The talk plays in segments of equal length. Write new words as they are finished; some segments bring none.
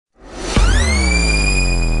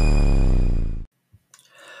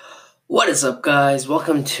is up, guys?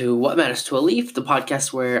 Welcome to What Matters to a Leaf, the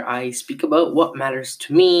podcast where I speak about what matters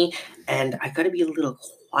to me. And I gotta be a little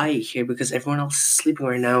quiet here because everyone else is sleeping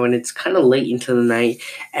right now and it's kind of late into the night.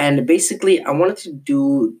 And basically, I wanted to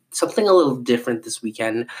do something a little different this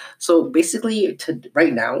weekend. So basically,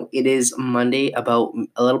 right now, it is Monday, about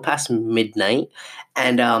a little past midnight.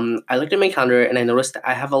 And I looked at my calendar and I noticed that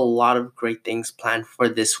I have a lot of great things planned for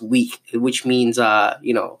this week, which means, I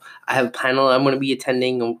have a panel I'm going to be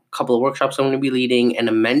attending, a couple of workshops I'm going to be leading, and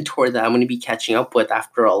a mentor that I'm going to be catching up with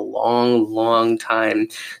after a long, long time.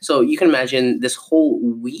 So you can imagine this whole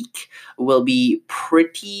week will be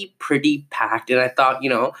pretty packed. And I thought,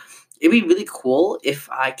 it'd be really cool if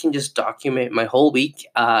I can just document my whole week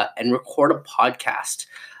and record a podcast.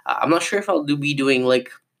 I'm not sure if be doing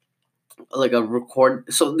like a record.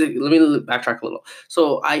 Let me backtrack a little.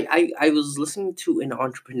 So I was listening to an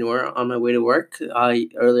entrepreneur on my way to work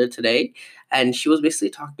earlier today, and she was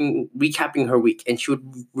basically recapping her week, and she would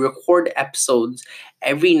record episodes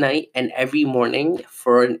every night and every morning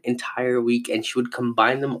for an entire week, and she would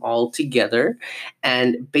combine them all together,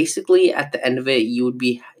 and basically at the end of it, you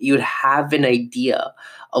would have an idea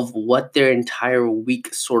of what their entire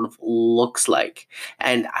week sort of looks like.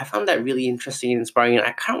 And I found that really interesting and inspiring. And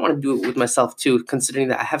I kind of want to do it with myself too, considering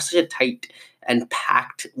that I have such a tight and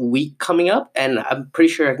packed week coming up. And I'm pretty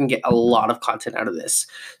sure I can get a lot of content out of this.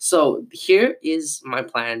 So here is my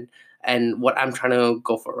plan and what I'm trying to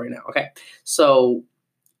go for right now. Okay. So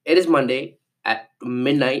it is Monday at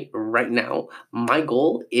midnight right now. My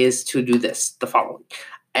goal is to do the following.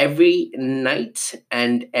 Every night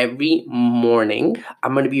and every morning,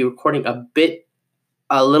 I'm going to be recording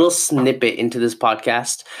a little snippet into this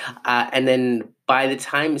podcast. And then by the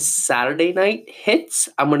time Saturday night hits,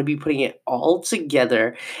 I'm going to be putting it all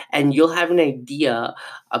together and you'll have an idea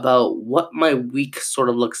about what my week sort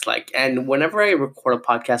of looks like. And whenever I record a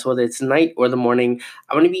podcast, whether it's night or the morning,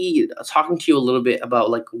 I'm going to be talking to you a little bit about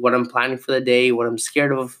like what I'm planning for the day, what I'm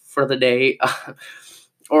scared of for the day,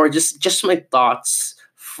 or just my thoughts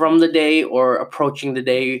from the day or approaching the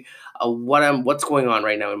day, what's going on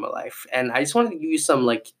right now in my life. And I just wanted to give you some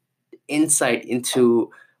like insight into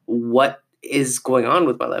what is going on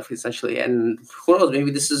with my life essentially. And who knows,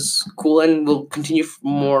 maybe this is cool and will continue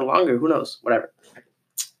more longer. Who knows? Whatever.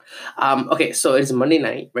 Okay, so it is Monday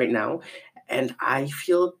night right now, and I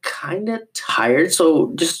feel kind of tired.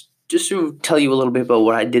 So just to tell you a little bit about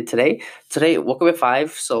what I did today. Today, I woke up at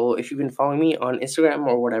 5. So if you've been following me on Instagram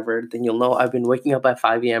or whatever, then you'll know I've been waking up at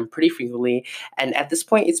 5 a.m. pretty frequently. And at this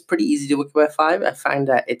point, it's pretty easy to wake up at 5. I find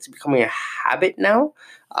that it's becoming a habit now.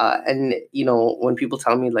 And when people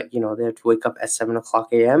tell me like, they have to wake up at 7 o'clock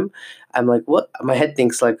a.m., I'm like, what? My head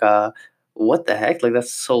thinks like, what the heck? Like,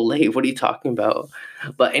 that's so late. What are you talking about?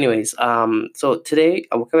 But anyways, so today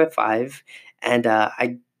I woke up at 5, and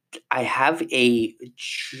I have a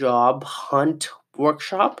job hunt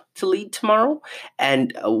workshop to lead tomorrow.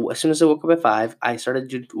 And as soon as I woke up at 5, I started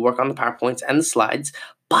to work on the PowerPoints and the slides.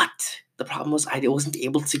 But the problem was I wasn't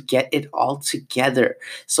able to get it all together.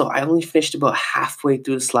 So I only finished about halfway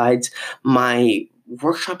through the slides. My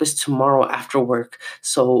workshop is tomorrow after work.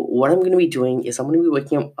 So what I'm going to be doing is I'm going to be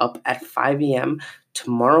waking up at 5 a.m.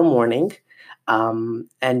 tomorrow morning.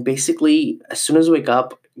 And basically, as soon as I wake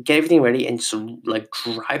up, get everything ready and just like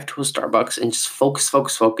drive to a Starbucks and just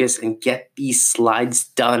focus and get these slides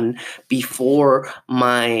done before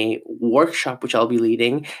my workshop, which I'll be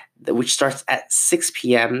leading, which starts at 6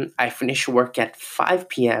 p.m. I finish work at 5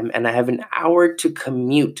 p.m. and I have an hour to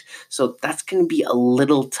commute. So that's going to be a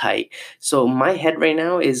little tight. So my head right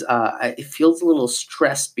now is, it feels a little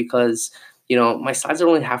stressed because my slides are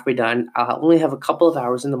only halfway done. I'll only have a couple of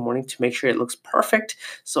hours in the morning to make sure it looks perfect.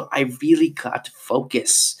 So I really got to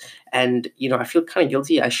focus. And, I feel kind of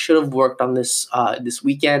guilty. I should have worked on this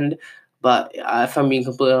weekend. But if I'm being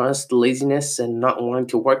completely honest, the laziness and not wanting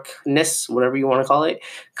to workness, whatever you want to call it,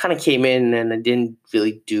 kind of came in and I didn't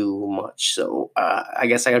really do much. So I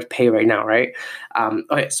guess I got to pay right now, right?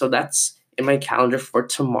 Okay, so that's in my calendar for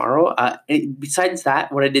tomorrow. Besides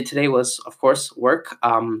that, what I did today was, of course, work.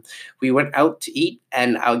 We went out to eat,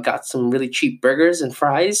 and I got some really cheap burgers and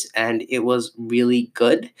fries, and it was really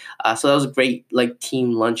good. So that was a great like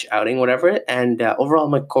team lunch outing, whatever. And overall,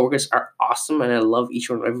 my coworkers are awesome, and I love each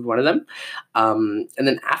and every one of them. And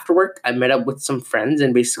then after work, I met up with some friends,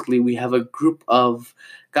 and basically we have a group of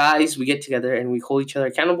guys. We get together and we hold each other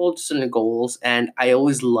accountable to certain goals. And I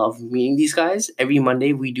always love meeting these guys. Every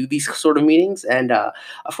Monday we do these sort of meetings. And of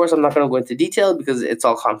course, I'm not going to go into detail because it's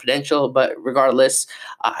all confidential. But regardless,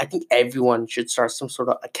 I think everyone should start some sort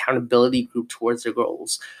of accountability group towards their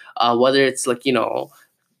goals. Whether it's like,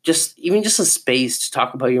 just a space to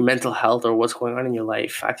talk about your mental health or what's going on in your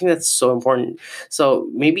life. I think that's so important. So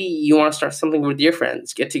maybe you want to start something with your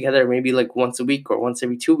friends, get together maybe like once a week or once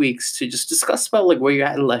every 2 weeks to just discuss about like where you're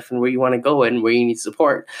at in life and where you want to go and where you need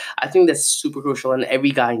support. I think that's super crucial, and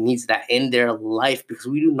every guy needs that in their life because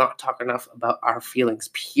we do not talk enough about our feelings,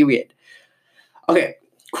 period. Okay,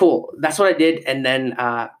 cool. That's what I did. And then,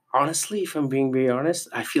 honestly, if I'm being very honest,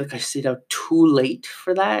 I feel like I stayed out too late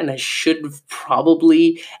for that. And I should have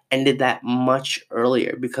probably ended that much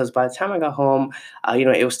earlier because by the time I got home,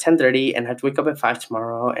 it was 10:30 and I had to wake up at 5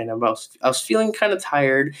 tomorrow. And I was feeling kind of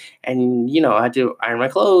tired. And, I had to iron my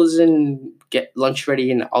clothes and get lunch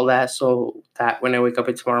ready and all that. So that when I wake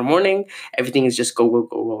up tomorrow morning, everything is just go, go,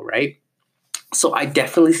 go, go, right? So I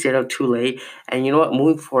definitely stayed out too late. And you know what?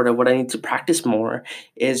 Moving forward, what I need to practice more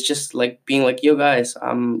is just like being like, yo guys,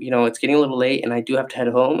 it's getting a little late and I do have to head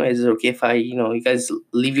home. Is it okay if I, you guys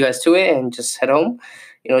leave you guys to it and just head home?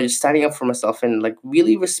 Just standing up for myself and like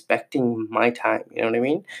really respecting my time. You know what I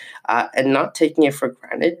mean? And not taking it for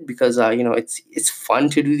granted because it's fun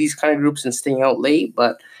to do these kind of groups and staying out late,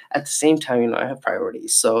 but at the same time, I have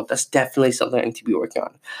priorities. So that's definitely something I need to be working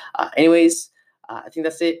on. Anyways, I think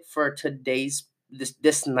that's it for today's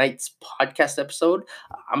this night's podcast episode.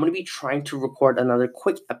 I'm gonna be trying to record another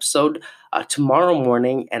quick episode tomorrow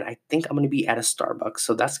morning, and I think I'm gonna be at a Starbucks,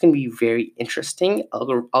 so that's gonna be very interesting.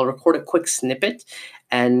 I'll record a quick snippet,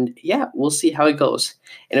 and yeah, we'll see how it goes.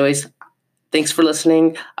 Anyways, thanks for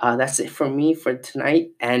listening. That's it for me for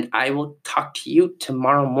tonight, and I will talk to you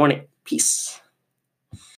tomorrow morning. Peace.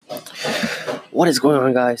 What is going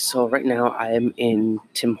on, guys? So right now I am in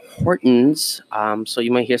Tim Hortons. So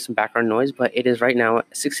you might hear some background noise, but it is right now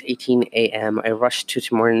 6:18 a.m. I rushed to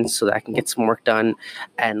Tim Hortons so that I can get some work done,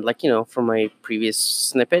 and from my previous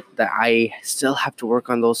snippet, that I still have to work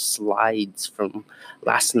on those slides from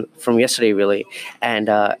yesterday, really. And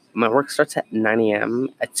my work starts at 9 a.m.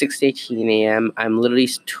 At 6:18 a.m. I'm literally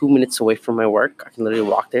 2 minutes away from my work. I can literally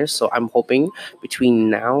walk there. So I'm hoping between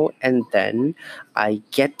now and then I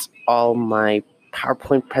get all my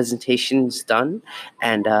PowerPoint presentations done.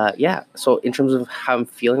 And yeah, so in terms of how I'm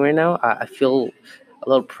feeling right now, I feel a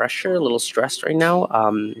little pressure, a little stressed right now.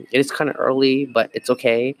 It is kind of early, but it's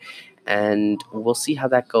okay. And we'll see how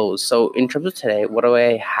that goes. So, in terms of today, what do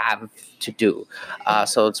I have to do?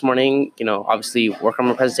 So, this morning, obviously work on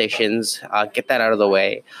my presentations, get that out of the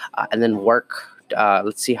way, and then work.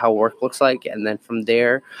 Let's see how work looks like. And then from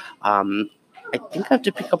there, I think I have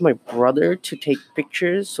to pick up my brother to take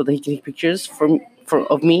pictures so that he can take pictures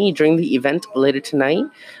of me during the event later tonight.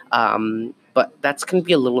 But that's gonna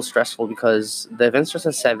be a little stressful because the event starts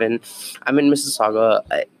at 7. I'm in Mississauga.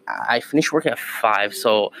 I finish work at 5,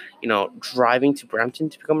 so driving to Brampton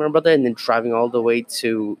to pick up my brother and then driving all the way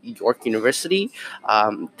to York University,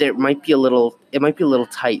 there might be a little. It might be a little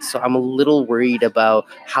tight, so I'm a little worried about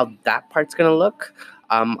how that part's gonna look.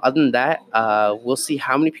 Other than that, we'll see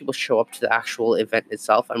how many people show up to the actual event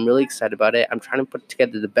itself. I'm really excited about it. I'm trying to put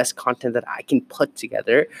together the best content that I can put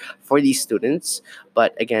together for these students.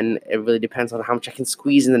 But again, it really depends on how much I can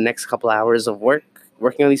squeeze in the next couple hours of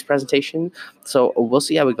working on these presentations. So we'll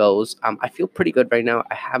see how it goes. I feel pretty good right now.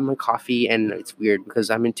 I have my coffee, and it's weird because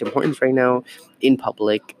I'm in Tim Hortons right now in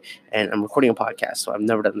public, and I'm recording a podcast, so I've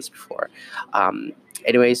never done this before.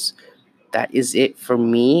 Anyways, that is it for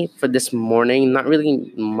me for this morning. Not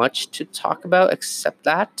really much to talk about except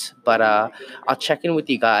that, but I'll check in with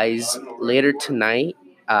you guys later tonight.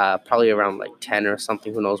 Probably around like 10 or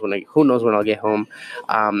something. Who knows when I'll get home.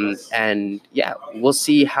 And yeah, we'll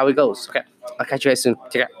see how it goes. Okay, I'll catch you guys soon.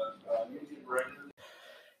 Take care.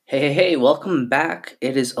 Hey, welcome back.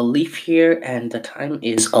 It is Alif here, and the time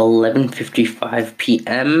is 11:55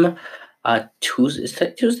 p.m. Tuesday. Is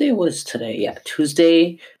today Tuesday? What is today? Yeah,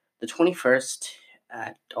 Tuesday, the 21st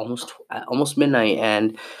at almost midnight.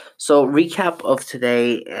 And so, recap of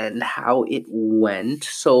today and how it went.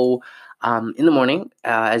 So, in the morning,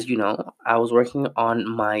 as you know, I was working on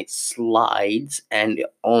my slides, and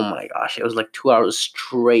oh my gosh, it was like 2 hours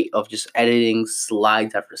straight of just editing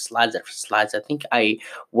slides after slides after slides. I think I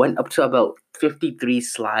went up to about 53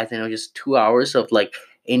 slides, and it was just 2 hours of like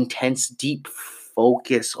intense, deep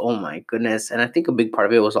focus. Oh my goodness. And I think a big part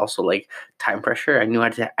of it was also like time pressure. I knew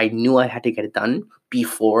I had to get it done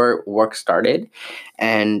before work started.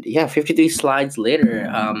 And yeah, 53 slides later,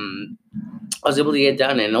 I was able to get it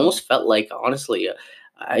done, and it almost felt like, honestly,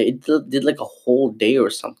 I did like a whole day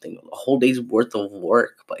or something, a whole day's worth of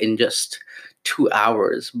work, but in just 2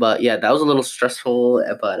 hours. But yeah, that was a little stressful,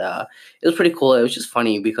 but it was pretty cool. It was just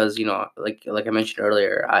funny because like I mentioned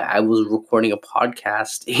earlier, I was recording a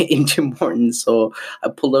podcast in Tim Hortons, so I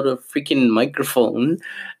pulled out a freaking microphone,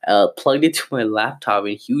 plugged it to my laptop,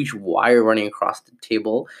 and a huge wire running across the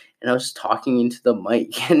table. And I was just talking into the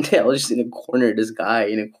mic, and I was just in a corner, this guy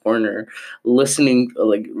in a corner, listening,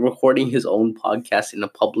 like recording his own podcast in a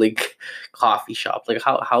public coffee shop. Like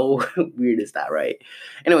how weird is that, right?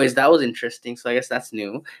 Anyways, that was interesting. So I guess that's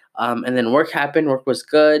new. And then work happened. Work was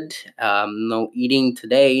good. No eating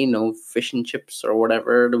today. No fish and chips or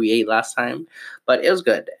whatever that we ate last time, but it was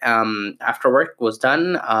good. After work was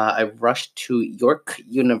done, I rushed to York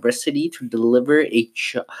University to deliver a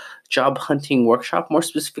job hunting workshop. More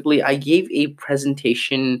specifically, I gave a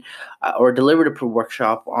presentation or delivered a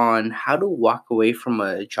workshop on how to walk away from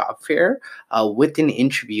a job fair with an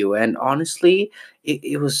interview. And honestly,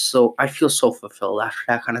 it was so, I feel so fulfilled after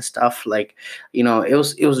that kind of stuff. Like, it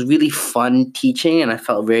was really fun teaching, and I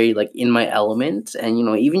felt very like in my element. And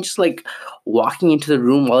even just like walking into the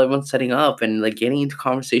room while everyone's setting up and like getting into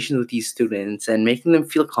conversations with these students and making them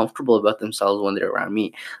feel comfortable about themselves when they're around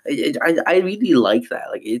me. I really like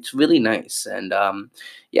that. Like, it's really nice. And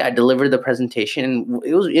yeah, I delivered the presentation.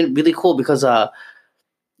 It was really cool because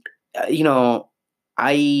you know,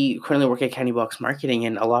 I currently work at Candy Box Marketing,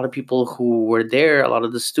 and a lot of people who were there, a lot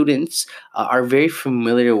of the students, are very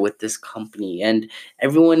familiar with this company, and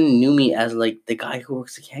everyone knew me as like the guy who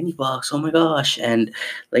works at Candy Box. Oh my gosh! And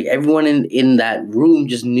like everyone in that room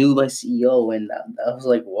just knew my CEO, and I was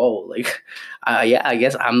like, whoa, like, yeah, I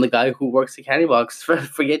guess I'm the guy who works at Candy Box.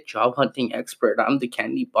 Forget job hunting expert. I'm the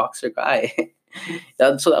Candy Boxer guy.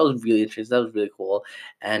 So that was really interesting. That was really cool.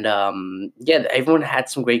 And yeah, everyone had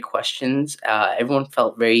some great questions. Everyone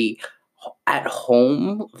felt very at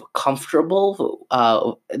home, comfortable.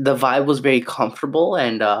 The vibe was very comfortable,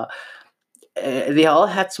 and they all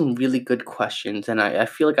had some really good questions. And I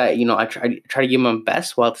feel like I try to give my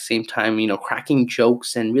best while at the same time, cracking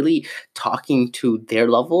jokes and really talking to their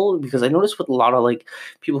level. Because I noticed with a lot of like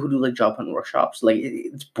people who do like job hunt workshops, like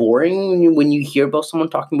it's boring when you hear about someone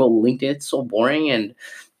talking about LinkedIn. It's so boring. And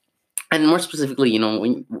more specifically,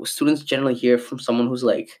 when students generally hear from someone who's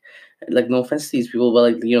like no offense to these people, but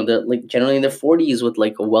like they're like generally in their 40s with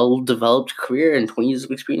like a well-developed career and 20 years of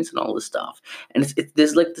experience and all this stuff, and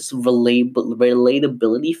there's like this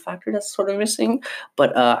relatability factor that's sort of missing.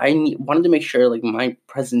 But wanted to make sure like my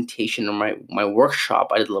presentation or my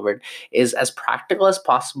workshop I delivered is as practical as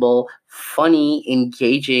possible, funny,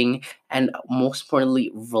 engaging, and most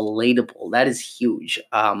importantly relatable. That is huge.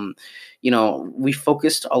 We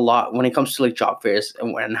focused a lot when it comes to like job fairs,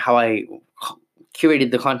 and how I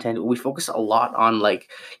curated the content. We focused a lot on like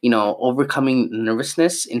overcoming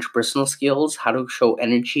nervousness, interpersonal skills, how to show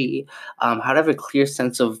energy, how to have a clear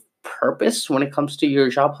sense of purpose when it comes to your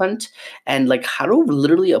job hunt, and like how to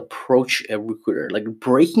literally approach a recruiter, like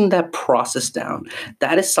breaking that process down.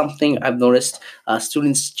 That is something I've noticed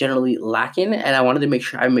students generally lack in, and I wanted to make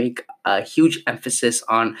sure I make a huge emphasis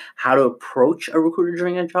on how to approach a recruiter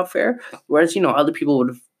during a job fair. Whereas other people would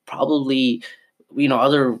have probably,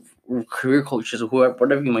 other career coaches or whoever,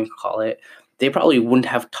 whatever you might call it, they probably wouldn't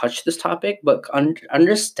have touched this topic. But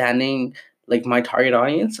understanding like my target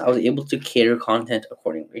audience, I was able to cater content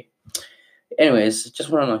accordingly. Anyways, just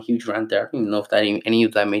went on a huge rant there. I don't even know if that any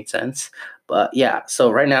of that made sense. But yeah, so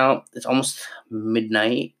right now it's almost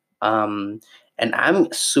midnight. And I'm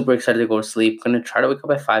super excited to go to sleep. Gonna try to wake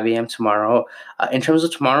up at 5 a.m. tomorrow. In terms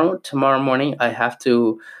of tomorrow morning, I have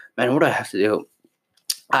to, man, what do I have to do?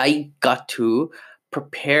 I got to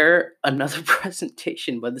prepare another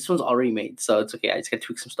presentation, but this one's already made, so it's okay. I just got to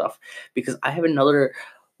tweak some stuff because I have another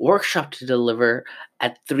workshop to deliver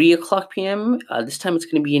at 3 o'clock p.m. This time it's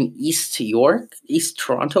going to be in East York, East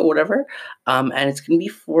Toronto, whatever. And it's going to be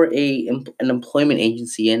for an employment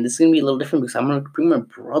agency, and this is going to be a little different because I'm going to bring my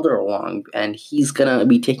brother along, and he's going to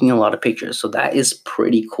be taking a lot of pictures. So that is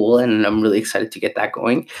pretty cool, and I'm really excited to get that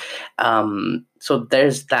going. So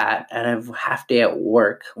there's that, and I have a half day at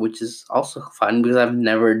work, which is also fun because I've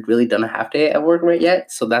never really done a half day at work right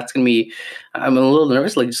yet. So that's gonna be, I'm a little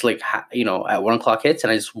nervous, like just like at 1 o'clock hits, and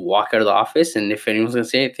I just walk out of the office, and if anyone's gonna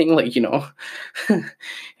say anything,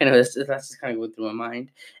 anyways, that's just kind of going through my mind.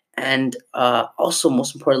 And also,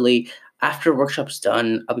 most importantly, after workshop's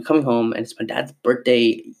done, I'll be coming home, and it's my dad's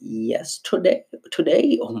birthday yesterday.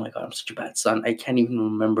 Today, oh my god, I'm such a bad son. I can't even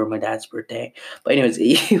remember my dad's birthday. But anyways,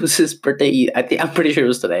 it was his birthday. I'm pretty sure it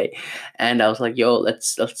was today, and I was like, "Yo,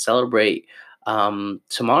 let's celebrate."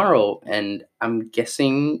 tomorrow, and I'm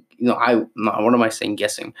guessing, what am I saying?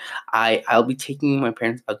 Guessing, I'll be taking my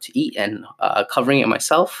parents out to eat and covering it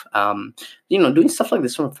myself. Doing stuff like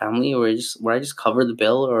this from a family, where I just cover the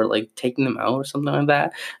bill, or like taking them out or something like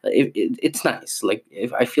that. It's nice. Like,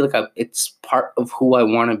 if I feel like it's part of who I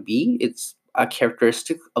want to be. It's a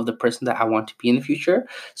characteristic of the person that I want to be in the future.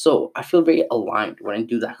 So I feel very aligned when I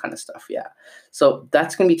do that kind of stuff. Yeah. So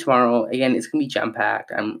that's gonna be tomorrow. Again, it's gonna be jam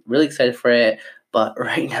packed. I'm really excited for it. But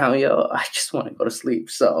right now, yo, I just want to go to sleep.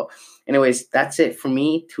 So, anyways, that's it for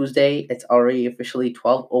me. Tuesday. It's already officially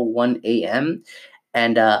 12:01 a.m.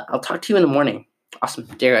 And I'll talk to you in the morning. Awesome.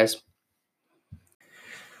 There, guys.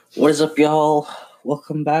 What is up, y'all?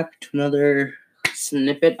 Welcome back to another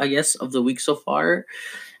snippet, I guess, of the week so far.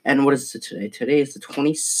 And what is it today? Today is the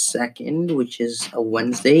 22nd, which is a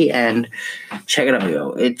Wednesday. And check it out,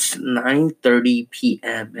 yo. It's 9:30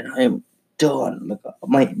 p.m. and I am done.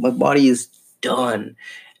 Like, my body is done.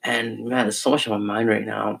 And man, there's so much on my mind right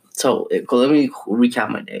now. So let me recap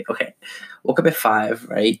my day. Okay, woke up at 5,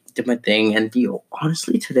 right? Did my thing, and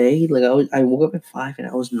honestly, today, like, I woke up at 5 and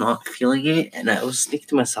I was not feeling it, and I was thinking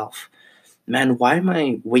to myself, man, why am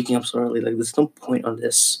I waking up so early? Like, there's no point on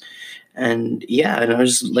this. And yeah, and I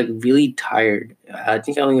was like really tired. I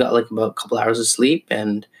think I only got like about a couple hours of sleep,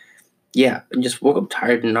 and yeah, I just woke up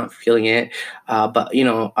tired and not feeling it. But by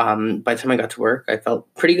the time I got to work, I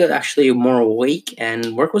felt pretty good, actually, more awake,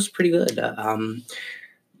 and work was pretty good.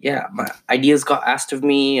 Yeah, my ideas got asked of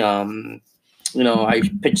me. I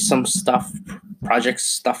pitched some stuff, project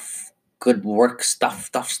stuff, good work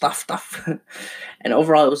stuff. And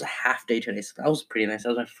overall, it was a half day today, so that was pretty nice. That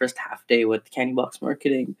was my first half day with Candy Box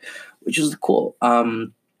Marketing, which was cool.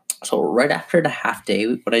 So right after the half day,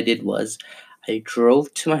 what I did was I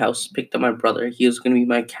drove to my house, picked up my brother. He was going to be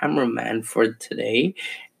my cameraman for today.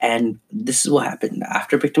 And this is what happened.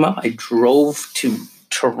 After I picked him up, I drove to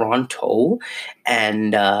Toronto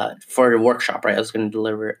and for a workshop, right? I was going to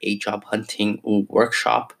deliver a job hunting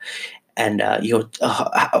workshop. And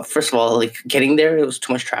first of all, like, getting there, it was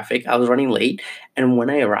too much traffic. I was running late, and when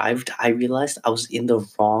I arrived, I realized I was in the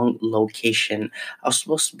wrong location. I was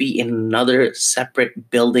supposed to be in another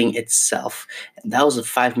separate building itself, and that was a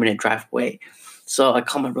 5-minute drive away. So I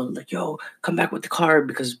called my brother, like, "Yo, come back with the car,"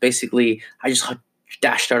 because basically I just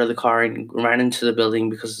dashed out of the car and ran into the building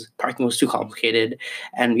because parking was too complicated.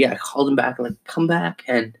 And yeah, I called him back, like, "Come back,"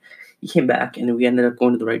 and he came back, and we ended up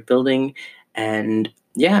going to the right building. And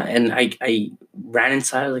yeah, and I ran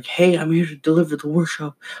inside, like, "Hey, I'm here to deliver the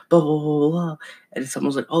workshop, blah, blah, blah, blah, blah." And someone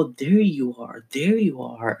was like, "Oh, there you are, there you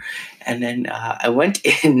are." And then I went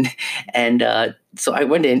in, and so I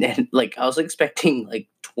went in, and like, I was expecting like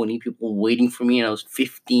 20 people waiting for me, and I was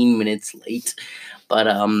 15 minutes late. But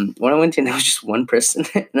when I went in, it was just one person,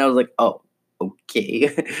 and I was like, "Oh, okay,"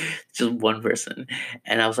 just one person.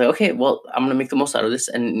 And I was like, "Okay, well, I'm gonna make the most out of this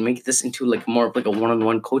and make this into like more of like a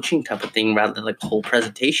one-on-one coaching type of thing rather than like a whole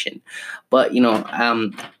presentation." But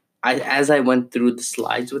as I went through the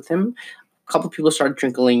slides with him, a couple people started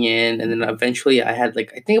trickling in, and then eventually I had,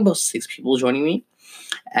 like, I think about 6 people joining me.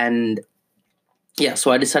 And yeah,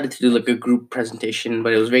 so I decided to do like a group presentation,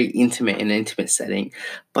 but it was very intimate, in an intimate setting.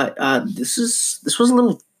 But this was a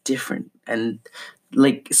little different. And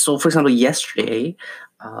like, so for example, yesterday,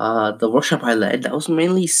 the workshop I led, that was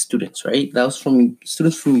mainly students, right? That was from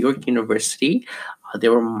students from York University. They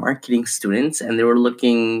were marketing students, and they were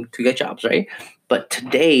looking to get jobs, right? But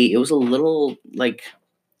today it was a little like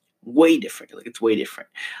way different. Like, it's way different,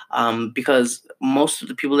 because most of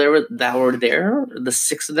the people that were there, the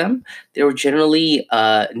 6 of them, they were generally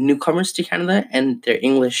newcomers to Canada, and their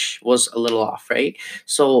English was a little off, right?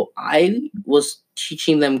 So I was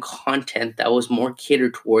teaching them content that was more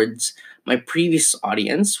catered towards my previous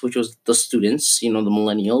audience, which was the students, the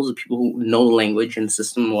millennials, the people who know the language and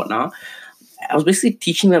system and whatnot. I was basically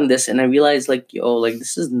teaching them this, and I realized, like, yo, like,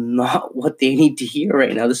 this is not what they need to hear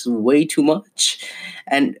right now. This is way too much.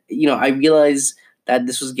 And I realized that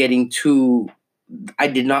this was getting too. I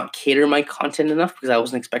did not cater my content enough because I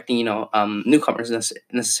wasn't expecting, newcomers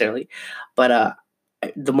necessarily. But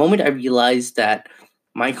the moment I realized that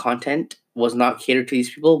my content was not catered to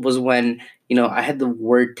these people was when I had the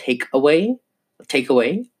word takeaway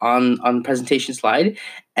on the presentation slide,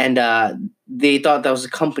 and they thought that was a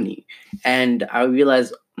company. And I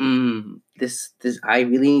realized, this I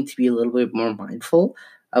really need to be a little bit more mindful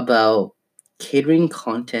about catering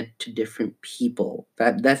content to different people.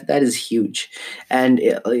 That is huge. And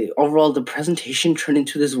overall, the presentation turned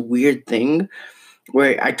into this weird thing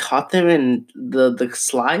where I taught them in the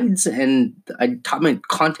slides, and I taught my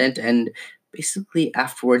content, and basically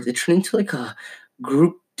afterwards it turned into like a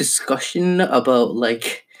group discussion about,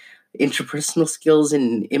 like, interpersonal skills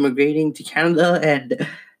in immigrating to Canada. And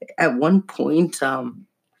at one point,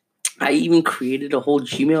 I even created a whole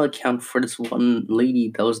Gmail account for this one lady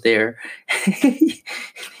that was there.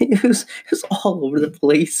 It was all over the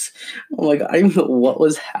place. Oh my god, I didn't know what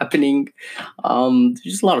was happening. There's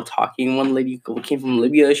just a lot of talking. One lady came from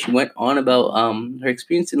Libya. She went on about her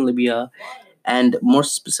experience in Libya, and more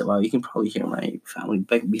specific. Well, you can probably hear my family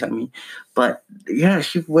back behind me, but yeah,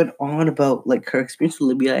 she went on about like her experience in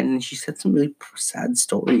Libya, and she said some really sad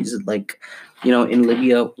stories. Like, in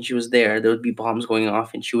Libya when she was there would be bombs going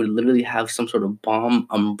off, and she would literally have some sort of bomb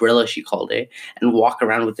umbrella, she called it, and walk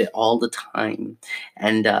around with it all the time.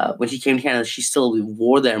 And when she came to Canada, she still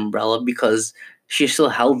wore the umbrella because she still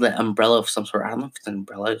held the umbrella of some sort. I don't know if it's an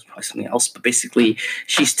umbrella, it's probably something else, but basically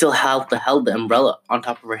she still held the umbrella on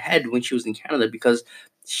top of her head when she was in Canada because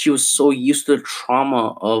she was so used to the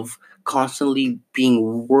trauma of constantly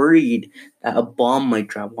being worried that a bomb might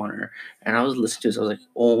drop on her. And I was listening to this, I was like,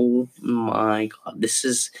 oh my god, this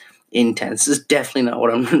is intense. This is definitely not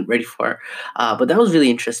what I'm ready for. But that was really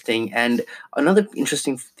interesting. And another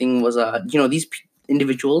interesting thing was, these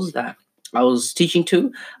individuals that I was teaching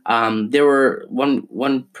to, there were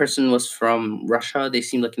one person was from Russia. They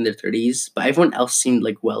seemed like in their 30s, but everyone else seemed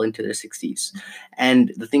like well into their 60s.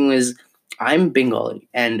 And the thing was, I'm Bengali,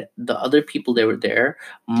 and the other people that were there,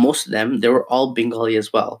 most of them, they were all Bengali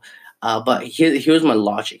as well. But here's my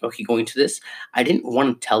logic. Okay, going to this, I didn't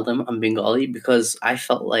want to tell them I'm Bengali because I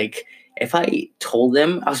felt like if I told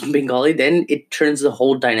them I was Bengali, then it turns the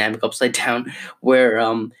whole dynamic upside down. Where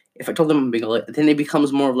if I told them I'm Bengali, then it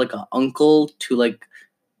becomes more of like an uncle to like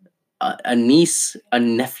a niece, a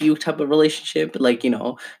nephew type of relationship. Like,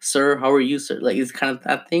 sir, how are you, sir? Like, it's kind of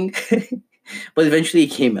that thing. But eventually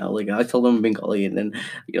it came out. Like, I told them Bengali, and then,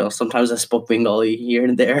 sometimes I spoke Bengali here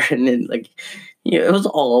and there, and then, like, it was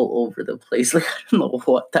all over the place. Like, I don't know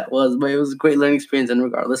what that was, but it was a great learning experience, and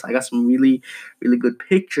regardless, I got some really, really good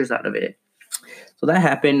pictures out of it. So that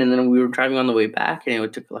happened, and then we were driving on the way back, and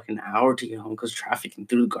it took like an hour to get home because traffic and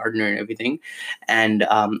through the Gardner and everything. And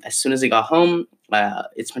as soon as I got home,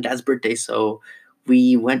 it's my dad's birthday, so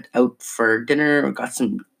we went out for dinner, got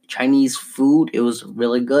some Chinese food. It was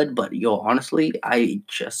really good, but honestly, I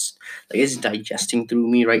just like it's digesting through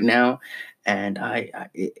me right now, and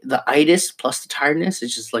the itis plus the tiredness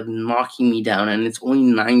is just like knocking me down, and it's only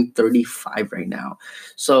 9:35 right now,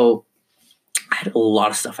 so I had a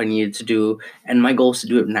lot of stuff I needed to do, and my goal is to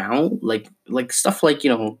do it now. Like stuff like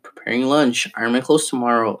preparing lunch, iron my clothes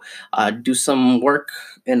tomorrow, do some work,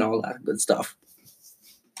 and all that good stuff.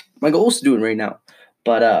 My goal is to do it right now.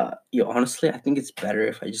 But honestly, I think it's better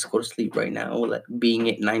if I just go to sleep right now, like being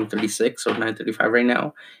at 9:36 or 9:35 right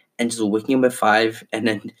now, and just waking up at 5, and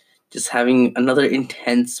then just having another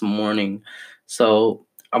intense morning. So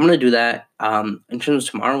I'm gonna do that. In terms of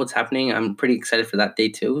tomorrow, what's happening? I'm pretty excited for that day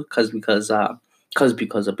too, because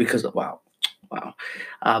of wow,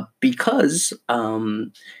 because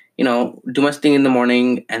do my thing in the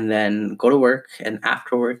morning and then go to work, and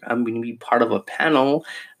after work, I'm gonna be part of a panel.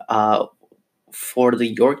 Uh, for the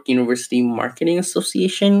York University Marketing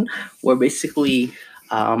Association, where basically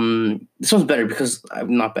this one's better because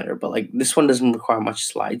I'm not better, but like this one doesn't require much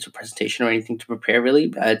slides or presentation or anything to prepare.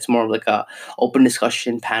 Really, it's more of like a open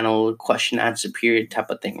discussion panel, question answer period type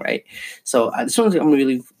of thing, right? So this one's I'm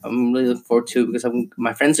really looking forward to because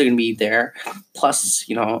my friends are gonna be there. Plus,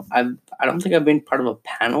 I don't think I've been part of a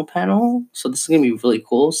panel, so this is gonna be really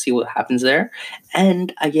cool. See what happens there,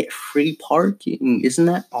 and I get free parking. Isn't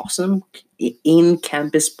that awesome? In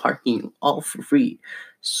campus parking, all for free.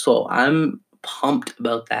 So I'm pumped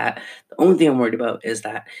about that. The only thing I'm worried about is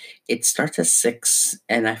that it starts at 6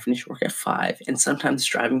 and I finish work at 5. And sometimes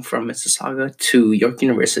driving from Mississauga to York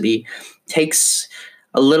University takes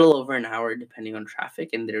a little over an hour depending on traffic,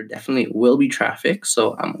 and there definitely will be traffic.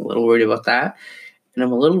 So I'm a little worried about that. And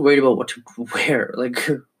I'm a little worried about what to wear. Like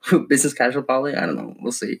business casual probably. I don't know.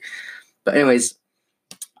 We'll see. But anyways,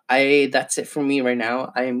 that's it for me right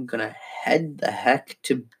now. I am gonna head the heck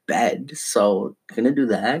to bed. So gonna do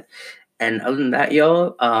that. And other than that,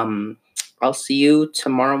 y'all, I'll see you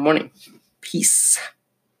tomorrow morning. Peace.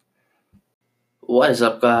 What is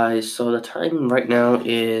up, guys? So the time right now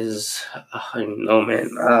is, I don't know,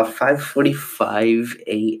 man, 5:45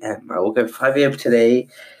 a.m. I woke up at 5 a.m. today.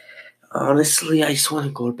 Honestly, I just want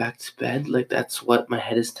to go back to bed. Like, that's what my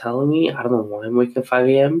head is telling me. I don't know why I'm waking up 5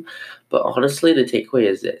 a.m. But honestly, the takeaway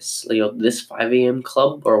is this. Like, this 5 a.m.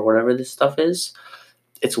 club or whatever this stuff is,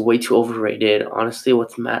 it's way too overrated. Honestly,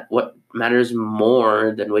 what matters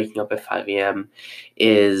more than waking up at 5 a.m.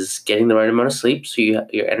 is getting the right amount of sleep so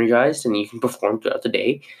you're energized and you can perform throughout the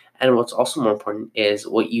day. And what's also more important is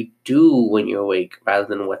what you do when you're awake rather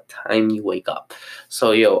than what time you wake up.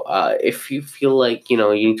 So, if you feel like, you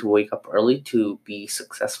need to wake up early to be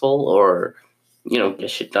successful or, get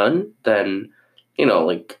shit done, then,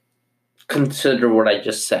 like, consider what I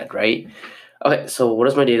just said, right? Okay, so what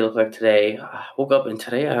does my day look like today? I woke up and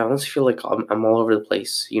today I honestly feel like I'm all over the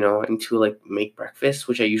place. I need to like make breakfast,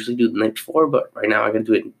 which I usually do the night before, but right now I gotta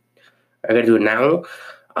do it. I gotta do it now.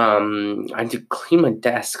 I need to clean my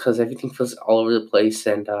desk because everything feels all over the place,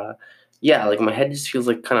 and yeah, like my head just feels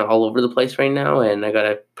like kind of all over the place right now, and I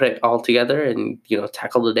gotta put it all together and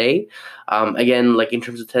tackle the day. Again, like in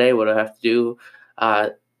terms of today, what I have to do, uh,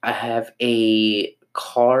 I have a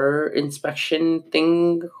car inspection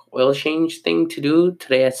thing, oil change thing to do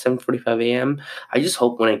today at 7:45 a.m. I just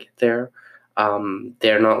hope when I get there,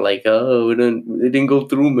 they're not like, oh, it didn't go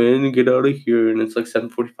through, man, get out of here, and it's like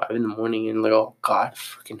 7:45 in the morning, and like, oh god,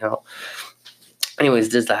 fucking hell. Anyways,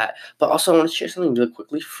 there's that. But also, I want to share something really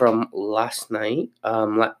quickly from last night.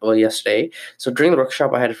 Yesterday. So during the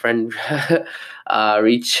workshop, I had a friend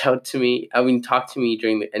reach out to me. I mean, talk to me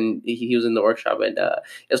and he was in the workshop, and it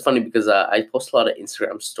was funny because I post a lot of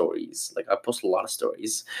Instagram stories. Like I post a lot of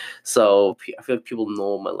stories, so I feel like people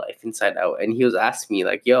know my life inside out. And he was asking me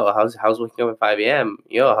like, "Yo, how's waking up at 5 a.m.?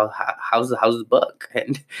 Yo, how's the book?"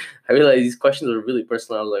 And I realized these questions were really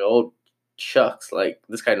personal. I was like, "Oh, shucks, like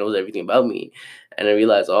this guy knows everything about me." And I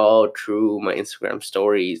realized, oh, true, my Instagram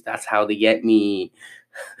stories, that's how they get me.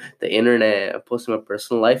 The internet, I'm posting my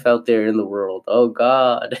personal life out there in the world. Oh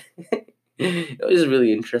god. It was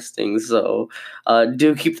really interesting. So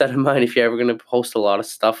do keep that in mind if you're ever gonna post a lot of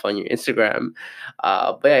stuff on your Instagram.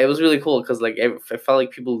 But yeah, it was really cool because like I felt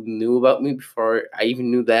like people knew about me before I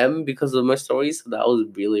even knew them because of my stories. So that was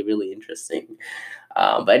really, really interesting.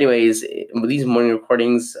 But anyways, these morning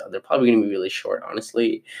recordings, they're probably gonna be really short,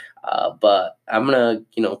 honestly. But I'm gonna,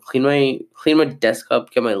 clean my desk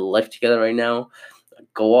up, get my life together right now.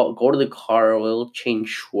 Go out, go to the car, oil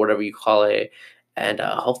change, whatever you call it, and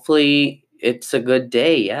hopefully it's a good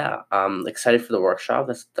day. Yeah, I'm excited for the workshop.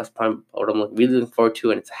 That's probably what I'm really looking forward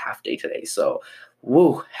to, and it's a half day today. So,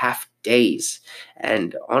 woo, half days.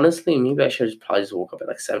 And honestly, maybe I should have probably just woke up at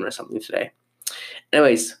like 7 or something today.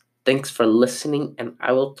 Anyways, thanks for listening, and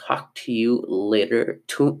I will talk to you later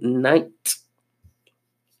tonight.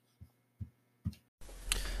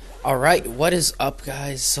 All right, what is up,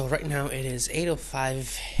 guys? So right now it is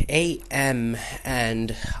 8:05 a.m.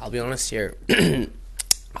 and I'll be honest here,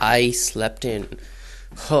 I slept in.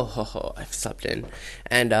 I've slept in,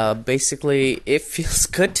 and basically it feels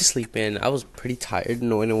good to sleep in. I was pretty tired,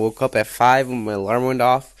 and when I woke up at 5 when my alarm went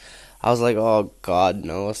off, I was like, oh god,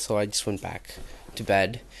 no. So I just went back to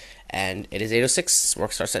bed, and it is 8:06.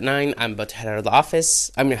 Work starts at 9. I'm about to head out of the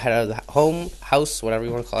office. I'm gonna head out of the house, whatever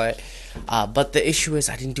you want to call it. But the issue is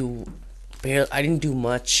I didn't do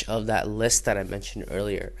much of that list that I mentioned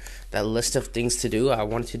earlier. That list of things to do. I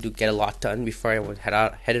wanted to get a lot done before I would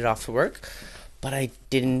headed off to work, but I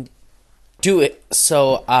didn't do it.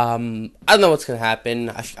 So I don't know what's gonna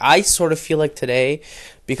happen. I sort of feel like today,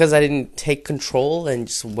 because I didn't take control and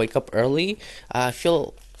just wake up early, I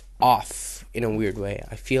feel off in a weird way.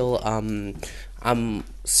 I feel I'm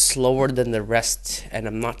slower than the rest, and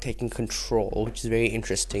I'm not taking control, which is very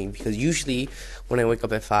interesting because usually when I wake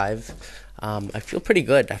up at 5, I feel pretty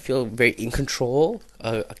good. I feel very in control,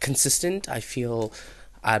 consistent. I feel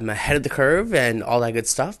I'm ahead of the curve and all that good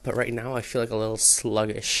stuff. But right now, I feel like a little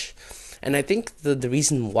sluggish, and I think the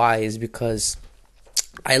reason why is because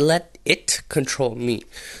I let it control me.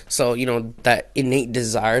 So, that innate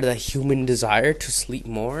desire, that human desire to sleep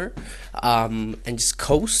more, and just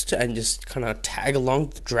coast and just kind of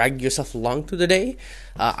drag yourself along through the day,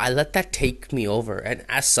 I let that take me over. And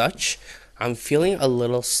as such, I'm feeling a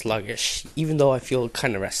little sluggish, even though I feel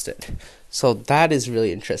kind of rested. So that is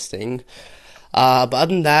really interesting. But other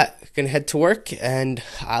than that, I'm gonna head to work, and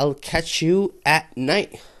I'll catch you at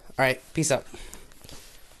night. All right, peace out.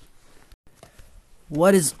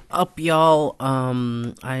 What is up, y'all?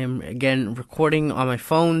 I am again recording on my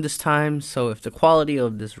phone this time, so if the quality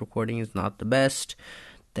of this recording is not the best,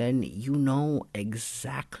 then you know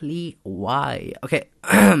exactly why. Okay,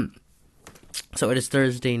 so it is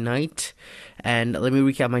Thursday night, and let me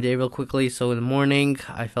recap my day real quickly. So in the morning,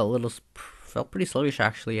 I felt pretty sluggish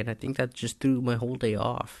actually, and I think that just threw my whole day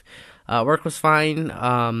off. Work was fine.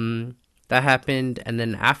 That happened, and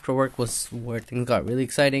then after work was where things got really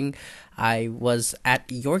exciting. I was at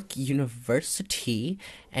York University,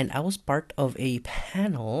 and I was part of a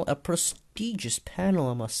panel, a prestigious panel,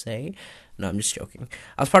 I must say. No, I'm just joking.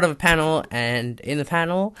 I was part of a panel, and in the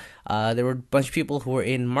panel, there were a bunch of people who were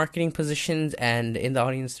in marketing positions, and in the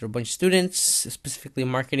audience, there were a bunch of students, specifically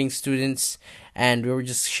marketing students, and we were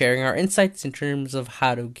just sharing our insights in terms of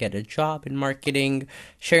how to get a job in marketing,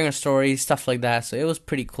 sharing our stories, stuff like that. So it was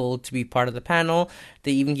pretty cool to be part of the panel.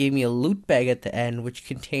 They even gave me a loot bag at the end, which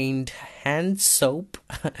contained hand soap,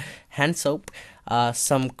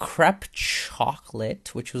 some crepe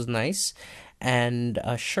chocolate, which was nice, and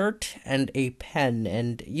a shirt and a pen.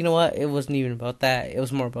 And you know what? It wasn't even about that. It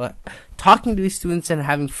was more about talking to these students and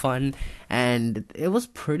having fun. And it was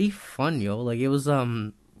pretty fun, yo. Like it was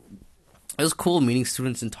cool meeting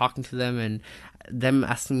students and talking to them and them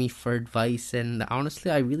asking me for advice. And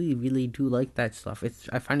honestly, I really, really do like that stuff.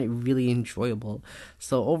 I find it really enjoyable.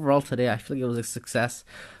 So overall today, I feel like it was a success.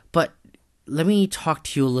 But let me talk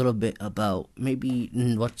to you a little bit about maybe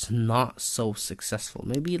what's not so successful.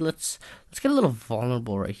 Maybe let's get a little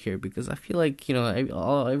vulnerable right here, because I feel like, you know,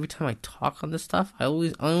 every time I talk on this stuff, I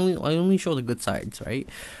only show the good sides, right?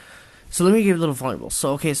 So let me get a little vulnerable.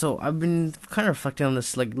 So I've been kind of reflecting on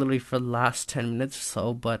this like literally for the last 10 minutes or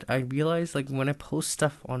so, but I realized like when I post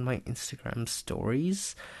stuff on my Instagram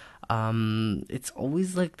stories, it's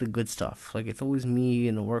always like the good stuff. Like it's always me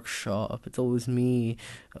in a workshop. It's always me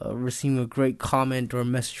receiving a great comment or a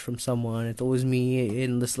message from someone. It's always me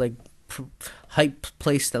in this like hype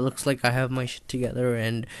place that looks like I have my shit together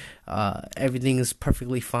and everything is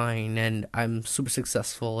perfectly fine and I'm super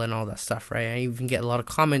successful and all that stuff, right? I even get a lot of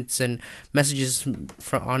comments and messages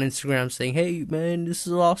from on Instagram saying, "Hey man, this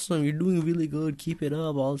is awesome. You're doing really good. Keep it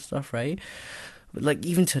up." All that stuff, right? But like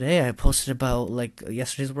even today, I posted about like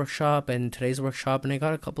yesterday's workshop and today's workshop, and I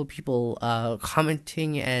got a couple of people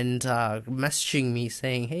commenting and messaging me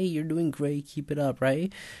saying, "Hey, you're doing great, keep it up,"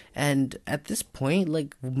 right? And at this point,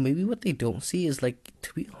 like maybe what they don't see is like,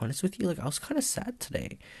 to be honest with you, like I was kind of sad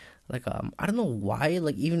today. Like I don't know why.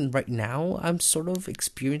 Like even right now, I'm sort of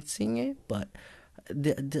experiencing it, but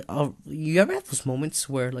you ever have those moments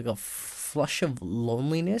where like a flush of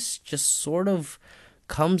loneliness just sort of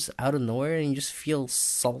comes out of nowhere and you just feel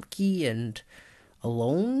sulky and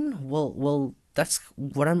alone? Well, that's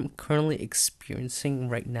what I'm currently experiencing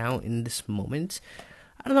right now in this moment.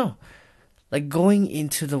 I don't know. Like going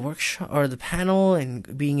into the workshop or the panel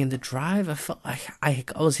and being in the drive, I felt like I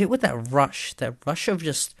was hit with that rush of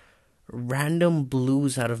just random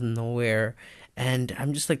blues out of nowhere. And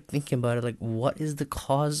I'm just like thinking about it, like what is the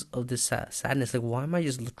cause of this sadness? Like why am I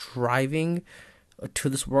just driving to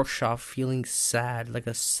this workshop feeling sad, like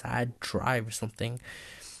a sad drive or something?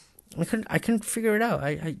 I couldn't figure it out.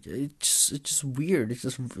 It's just weird. It's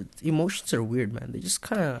just emotions are weird, man. They just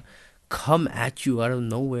kind of come at you out of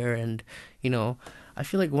nowhere, and you know, I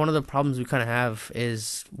feel like one of the problems we kind of have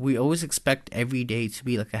is we always expect every day to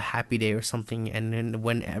be like a happy day or something, and then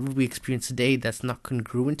whenever we experience a day that's not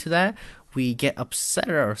congruent to that, we get upset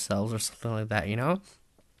at ourselves or something like that, you know.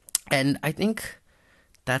 And I think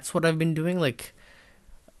that's what I've been doing. Like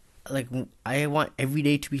I want every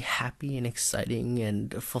day to be happy and exciting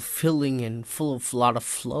and fulfilling and full of a lot of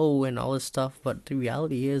flow and all this stuff, but the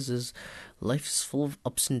reality is life is full of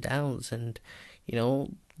ups and downs, and you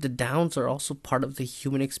know the downs are also part of the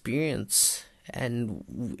human experience, and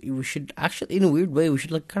we should actually, in a weird way, we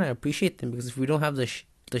should like kind of appreciate them, because if we don't have the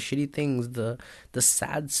shitty things, the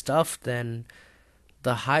sad stuff, then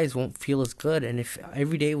the highs won't feel as good. And if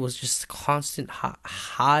every day was just constant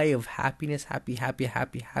high of happiness,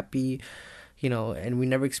 happy, you know, and we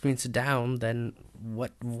never experience a down, then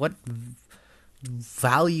what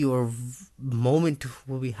value or moment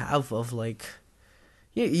will we have of like,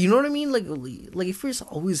 yeah, you know what I mean? Like if we're just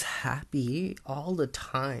always happy all the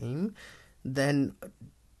time, then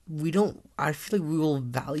we don't. I feel like we will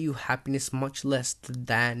value happiness much less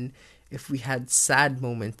than if we had sad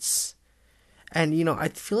moments. And you know, I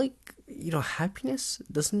feel like, you know, happiness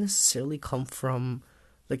doesn't necessarily come from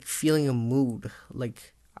like feeling a mood.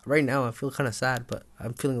 Like right now, I feel kind of sad, but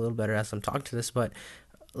I'm feeling a little better as I'm talking to this. But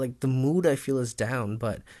like the mood I feel is down.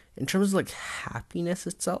 But in terms of like happiness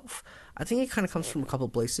itself, I think it kind of comes from a couple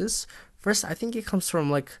places. First, I think it comes from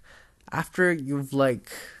like after you've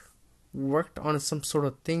like worked on some sort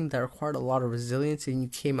of thing that required a lot of resilience and you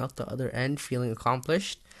came out the other end feeling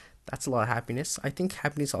accomplished. That's a lot of happiness. I think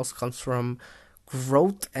happiness also comes from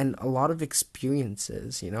growth and a lot of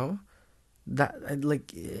experiences, you know? That like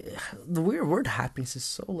the weird word happiness is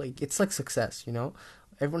so like it's like success, you know?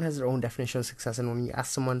 Everyone has their own definition of success, and when you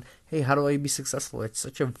ask someone, "Hey, how do I be successful?" It's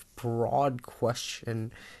such a broad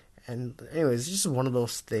question. And anyways, it's just one of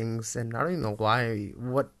those things, and I don't even know why.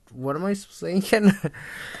 What am I saying again?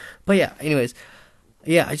 But yeah, anyways,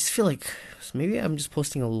 yeah, I just feel like maybe I'm just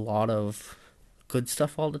posting a lot of good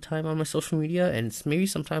stuff all the time on my social media, and maybe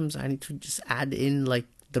sometimes I need to just add in like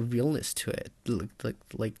the realness to it.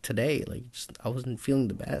 Like today, like just I wasn't feeling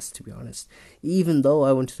the best, to be honest. Even though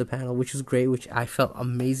I went to the panel, which was great, which I felt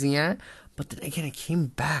amazing at, but then again, I came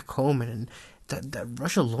back home and that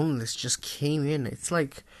rush of loneliness just came in. It's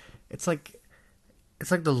like it's like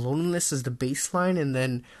the loneliness is the baseline, and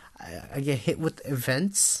then I get hit with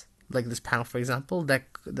events like this panel, for example,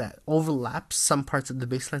 that overlaps some parts of the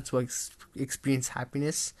baseline, so I experience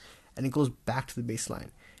happiness, and it goes back to the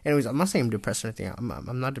baseline. Anyways, I'm not saying I'm depressed or anything.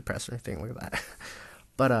 I'm not depressed or anything like that.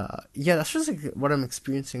 But yeah, that's just like what I'm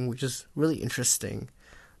experiencing, which is really interesting.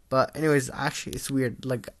 But anyways, actually, it's weird.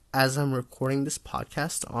 Like as I'm recording this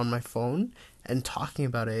podcast on my phone and talking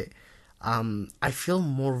about it, I feel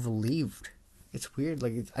more relieved. It's weird.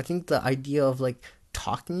 Like I think the idea of like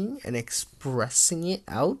talking and expressing it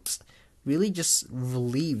out really just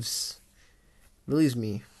relieves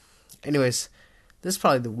me. Anyways, this is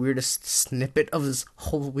probably the weirdest snippet of this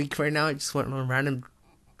whole week right now. I just went on a random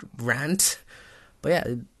rant. But yeah,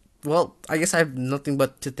 well, I guess I have nothing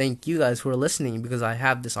but to thank you guys who are listening, because I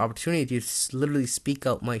have this opportunity to literally speak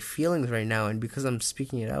out my feelings right now, and because I'm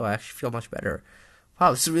speaking it out, I actually feel much better.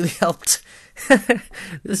 Wow, this really helped.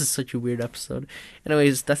 This is such a weird episode.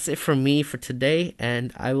 Anyways, that's it for me for today,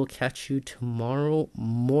 and I will catch you tomorrow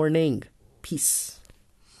morning. Peace.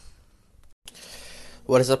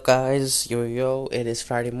 What is up, guys? Yo, it is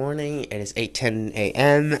Friday morning. It is 8:10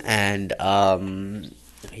 a.m. and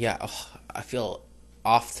yeah, I feel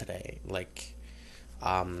off today. Like,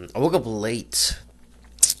 I woke up late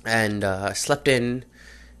and slept in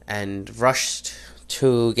and rushed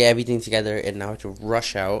to get everything together, and now to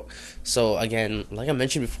rush out. So again, like I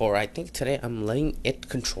mentioned before, I think today I'm letting it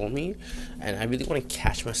control me, and I really want to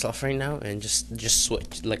catch myself right now and just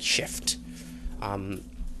switch, like shift.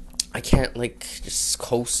 I can't like just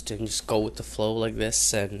coast and just go with the flow like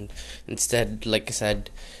this, and instead, like I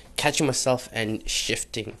said, catching myself and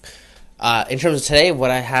shifting. In terms of today,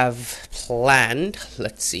 what I have planned,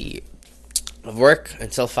 let's see, work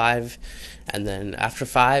until 5, and then after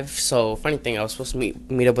 5, so funny thing, I was supposed to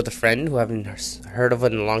meet up with a friend who I haven't heard of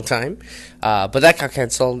in a long time, but that got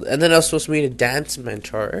cancelled, and then I was supposed to meet a dance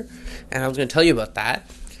mentor, and I was going to tell you about that,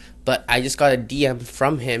 but I just got a DM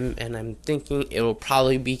from him, and I'm thinking it will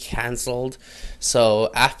probably be cancelled.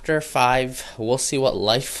 So after 5, we'll see what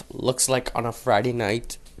life looks like on a Friday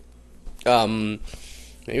night.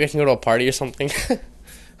 Maybe I can go to a party or something.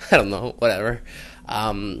 I don't know, whatever.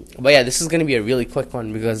 But yeah, this is going to be a really quick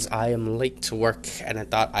one because I am late to work, and I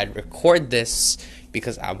thought I'd record this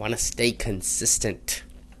because I want to stay consistent.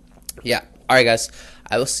 Yeah, alright guys,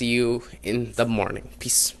 I will see you in the morning.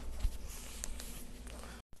 Peace.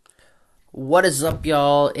 What is up,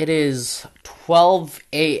 y'all? It is 12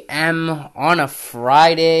 a.m. on a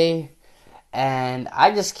Friday, and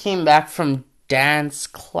I just came back from dance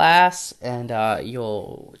class, and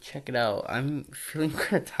yo, check it out. I'm feeling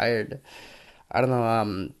kind of tired. I don't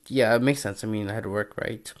know. Yeah, it makes sense. I mean, I had to work,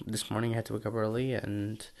 right? This morning I had to wake up early,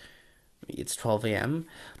 and it's 12 a.m.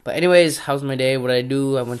 But anyways, how's my day? What did I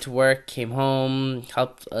do? I went to work, came home,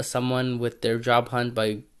 helped someone with their job hunt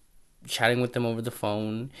by chatting with them over the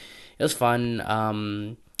phone. It was fun.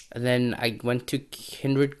 And then I went to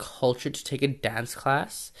Kindred Culture to take a dance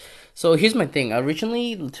class. So here's my thing.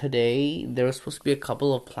 Originally today there was supposed to be a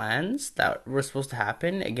couple of plans that were supposed to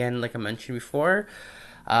happen. Again, like I mentioned before,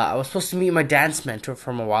 I was supposed to meet my dance mentor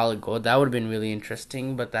from a while ago. That would have been really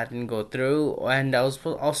interesting, but that didn't go through. And I was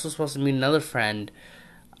also supposed to meet another friend,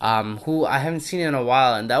 who I haven't seen in a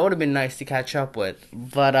while, and that would have been nice to catch up with.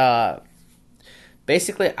 But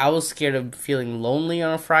basically, I was scared of feeling lonely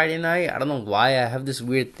on a Friday night. I don't know why. I have this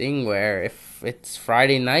weird thing where if it's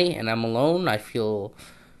Friday night and I'm alone, I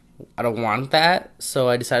don't want that. So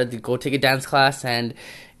I decided to go take a dance class and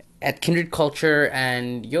at Kindred Culture,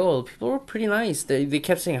 and yo, people were pretty nice. They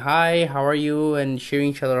kept saying hi, how are you, and cheering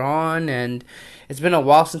each other on. And it's been a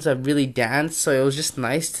while since I've really danced, so it was just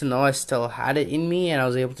nice to know I still had it in me, and I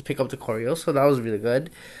was able to pick up the choreo. So that was really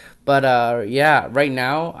good. But yeah, right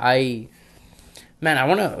now I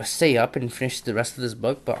want to stay up and finish the rest of this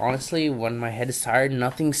book, but honestly, when my head is tired,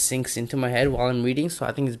 nothing sinks into my head while I'm reading, so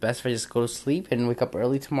I think it's best if I just go to sleep and wake up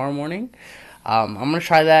early tomorrow morning. I'm going to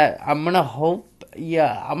try that. I'm going to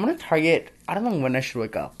I'm going to target, I don't know when I should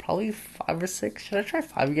wake up, probably 5 or 6. Should I try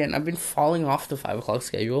 5 again? I've been falling off the 5 o'clock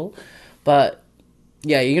schedule, but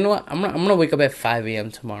yeah, you know what? I'm gonna wake up at 5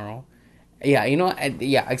 a.m. tomorrow. Yeah, you know what?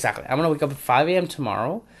 Yeah, exactly. I'm gonna wake up at 5 a.m.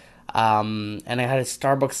 tomorrow. And I had a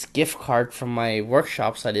Starbucks gift card from my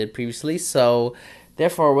workshops I did previously, so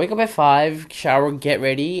Therefore, wake up at 5, shower, get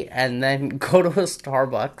ready, and then go to a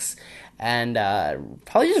Starbucks and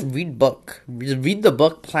probably just read the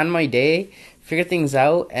book, plan my day, figure things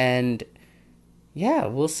out, and yeah,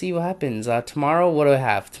 we'll see what happens. Tomorrow, what do I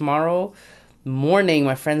have? Tomorrow morning,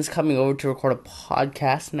 my friend's coming over to record a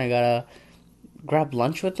podcast, and I gotta grab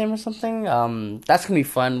lunch with him or something. That's gonna be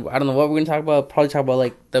fun. I don't know what we're gonna talk about. Probably talk about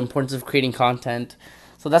like the importance of creating content.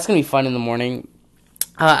 So that's gonna be fun in the morning.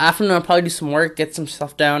 Afternoon, I'll probably do some work, get some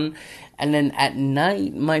stuff down, and then at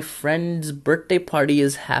night, my friend's birthday party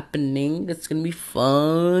is happening. It's gonna be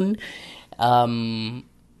fun. Um,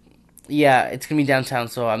 yeah, it's gonna be downtown,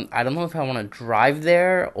 so I don't know if I want to drive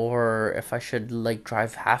there or if I should like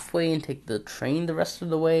drive halfway and take the train the rest of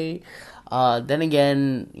the way. Then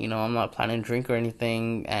again, I'm not planning to drink or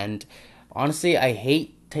anything, and honestly, I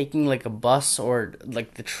hate taking like a bus or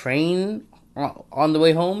like the train on the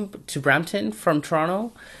way home to Brampton from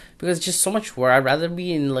Toronto because it's just so much work. I'd rather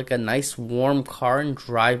be in like a nice warm car and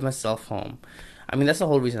drive myself home. I mean, that's the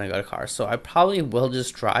whole reason I got a car. So I probably will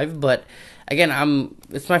just drive. But again,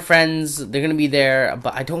 it's my friends. They're gonna be there,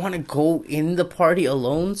 but I don't want to go in the party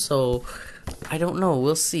alone. So I don't know.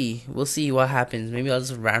 We'll see. We'll see what happens. Maybe I'll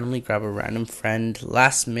just randomly grab a random friend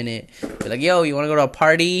last minute. Be like, yo, you want to go to a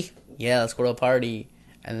party? Yeah, let's go to a party,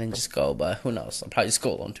 and then just go. But who knows? I'll probably just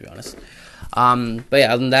go alone, to be honest. But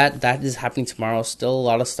yeah, other than that is happening tomorrow. Still a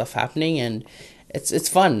lot of stuff happening, and it's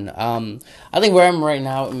fun. I think where I'm right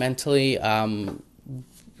now mentally,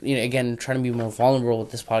 again, trying to be more vulnerable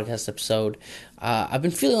with this podcast episode. I've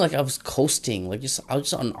been feeling like I was coasting, like I was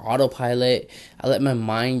just on autopilot. I let my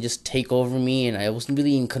mind just take over me, and I wasn't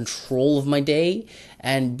really in control of my day.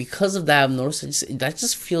 And because of that, I've noticed that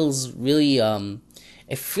just feels really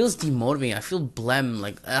it feels demotivating. I feel blem,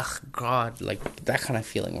 like ugh, God, like that kind of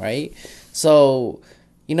feeling, right? So,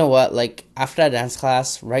 you know what? Like after that dance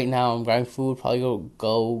class, right now I'm grabbing food. Probably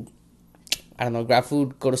go. I don't know, grab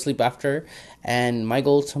food, go to sleep after. And my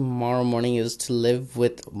goal tomorrow morning is to live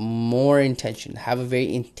with more intention, have a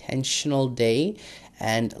very intentional day,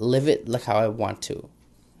 and live it like how I want to.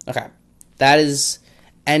 Okay, that is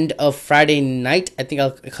end of Friday night. I think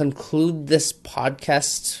I'll conclude this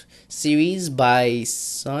podcast series by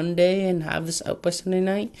Sunday and have this out by Sunday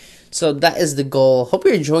night. So that is the goal. Hope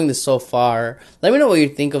you're enjoying this so far. Let me know what you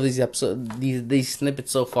think of these episodes, these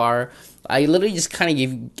snippets so far. I literally just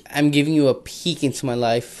I'm giving you a peek into my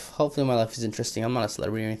life. Hopefully my life is interesting. I'm not a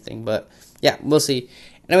celebrity or anything, but yeah, we'll see.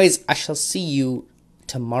 Anyways, I shall see you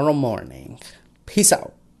tomorrow morning. Peace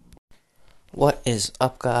out. What is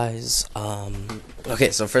up, guys?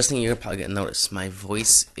 Okay, so first thing you're probably gonna notice, my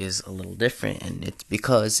voice is a little different, and it's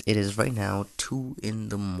because it is right now 2 in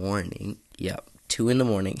the morning. Yep, 2 in the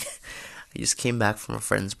morning. I just came back from a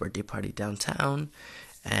friend's birthday party downtown,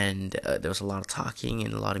 and there was a lot of talking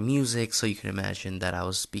and a lot of music, so you can imagine that I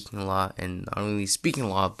was speaking a lot, and not only speaking a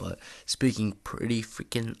lot, but speaking pretty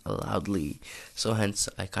freaking loudly, so hence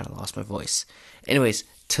I kind of lost my voice. Anyways,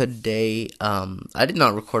 today, I did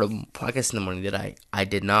not record a podcast in the morning, did I? I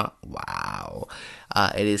did not. Wow.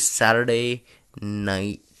 It is Saturday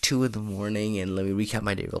night, 2 in the morning, and let me recap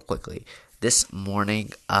my day real quickly. This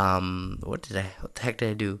morning, what the heck did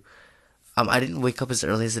I do? I didn't wake up as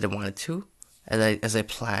early as I wanted to, as I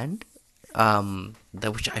planned,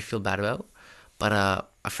 that which I feel bad about. But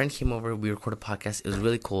a friend came over. We recorded a podcast. It was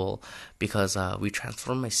really cool because we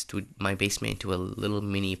transformed my basement into a little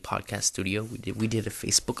mini podcast studio. We did a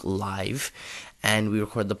Facebook Live, and we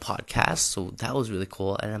recorded the podcast. So that was really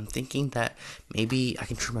cool. And I'm thinking that maybe I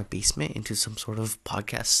can turn my basement into some sort of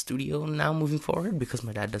podcast studio now moving forward because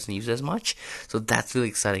my dad doesn't use it as much. So that's really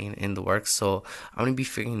exciting in the works. So I'm gonna be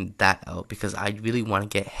figuring that out because I really want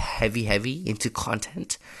to get heavy into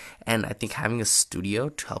content. And I think having a studio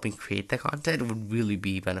to help me create that content would really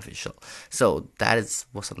be beneficial. So that is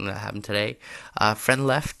something that happened today. Friend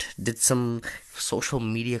left, did some social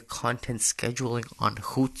media content scheduling on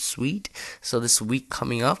Hootsuite. So this week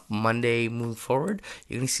coming up, Monday moving forward,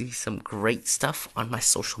 you're going to see some great stuff on my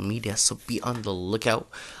social media. So be on the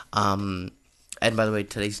lookout. And by the way,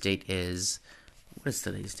 today's date is... What is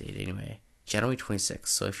today's date anyway? January 26th.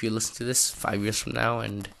 So if you listen to this 5 years from now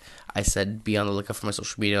and I said be on the lookout for my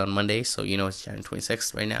social media on Monday, so you know it's January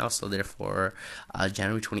 26th right now, so therefore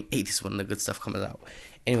January 28th is when the good stuff comes out.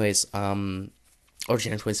 Anyways, or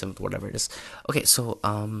January 27th, whatever it is. Okay, so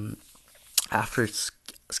after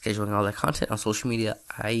scheduling all that content on social media,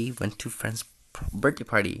 I went to friend's birthday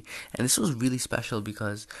party, and this was really special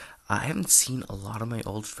because I haven't seen a lot of my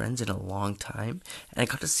old friends in a long time, and I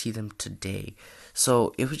got to see them today.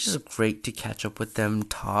 So it was just great to catch up with them,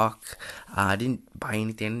 talk. I didn't buy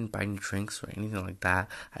anything, I didn't buy any drinks or anything like that.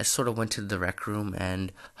 I sort of went to the rec room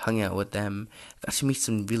and hung out with them. Got to meet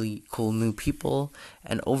some really cool new people,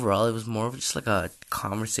 and overall, it was more of just like a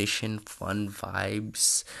conversation, fun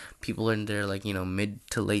vibes. People in their like mid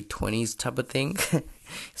to late 20s type of thing.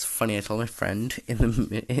 It's funny. I told my friend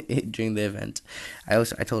during the event. I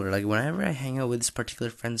told her like whenever I hang out with this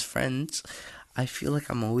particular friend's friends, I feel like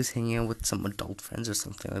I'm always hanging out with some adult friends or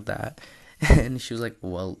something like that. And she was like,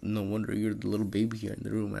 "Well, no wonder you're the little baby here in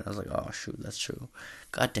the room." And I was like, "Oh shoot, that's true.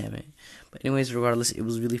 God damn it." But anyways, regardless, it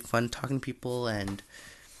was really fun talking to people, and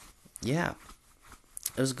yeah,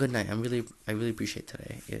 it was a good night. I really appreciate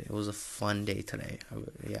today. It was a fun day today.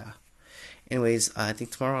 Yeah. Anyways, I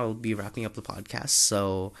think tomorrow I'll be wrapping up the podcast.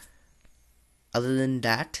 So, other than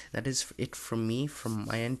that, that is it from me, from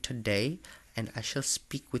my end today. And I shall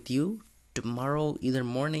speak with you tomorrow, either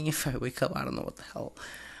morning if I wake up. I don't know what the hell.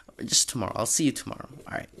 Or just tomorrow. I'll see you tomorrow.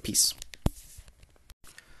 Alright, peace.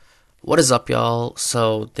 What is up, y'all?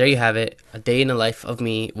 So there you have it. A day in the life of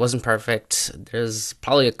me. It wasn't perfect. There's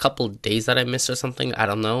probably a couple days that I missed or something. I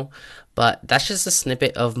don't know. But that's just a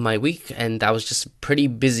snippet of my week, and that was just a pretty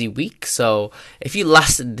busy week. So if you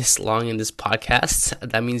lasted this long in this podcast,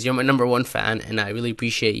 that means you're my number one fan, and I really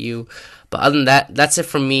appreciate you. But other than that, that's it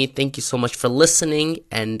from me. Thank you so much for listening,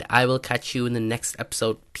 and I will catch you in the next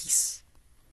episode. Peace.